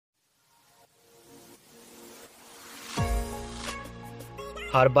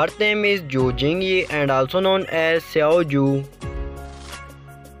Her birth name is Jing and also known as Xiao Ju.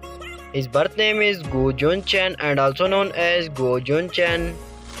 His birth name is Chen and also known as Chen.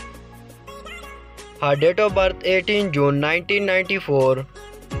 Her date of birth 18 June 1994.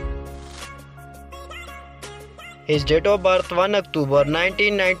 His date of birth 1 October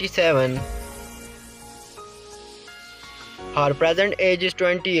 1997. Her present age is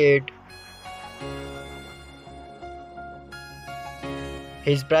 28.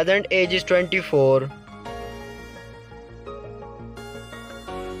 His present age is 24.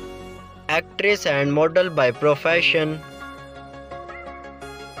 Actress and model by profession.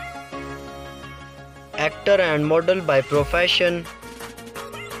 Actor and model by profession.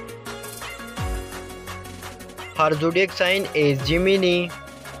 Her zodiac sign is Gemini.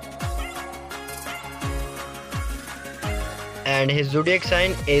 And his zodiac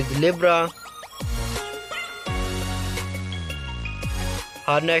sign is Libra.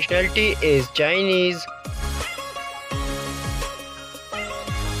 Her nationality is Chinese.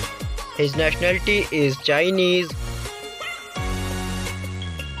 His nationality is Chinese.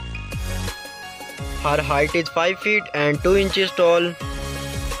 Her height is 5 feet and 2 inches tall.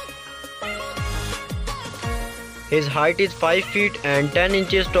 His height is 5 feet and 10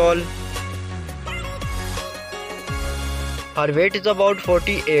 inches tall. Her weight is about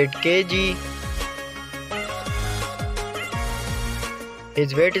 48 kg.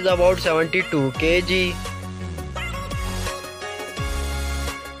 His weight is about 72 kg.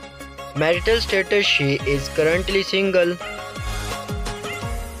 Marital status: she is currently single.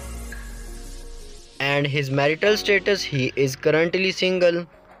 And his marital status: he is currently single.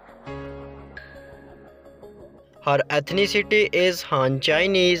 Her ethnicity is Han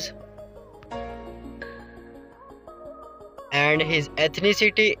Chinese. And his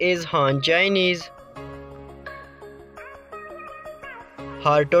ethnicity is Han Chinese.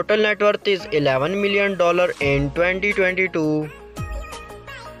 Her total net worth is $11 million in 2022.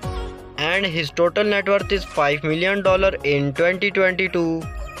 And his total net worth is $5 million in 2022.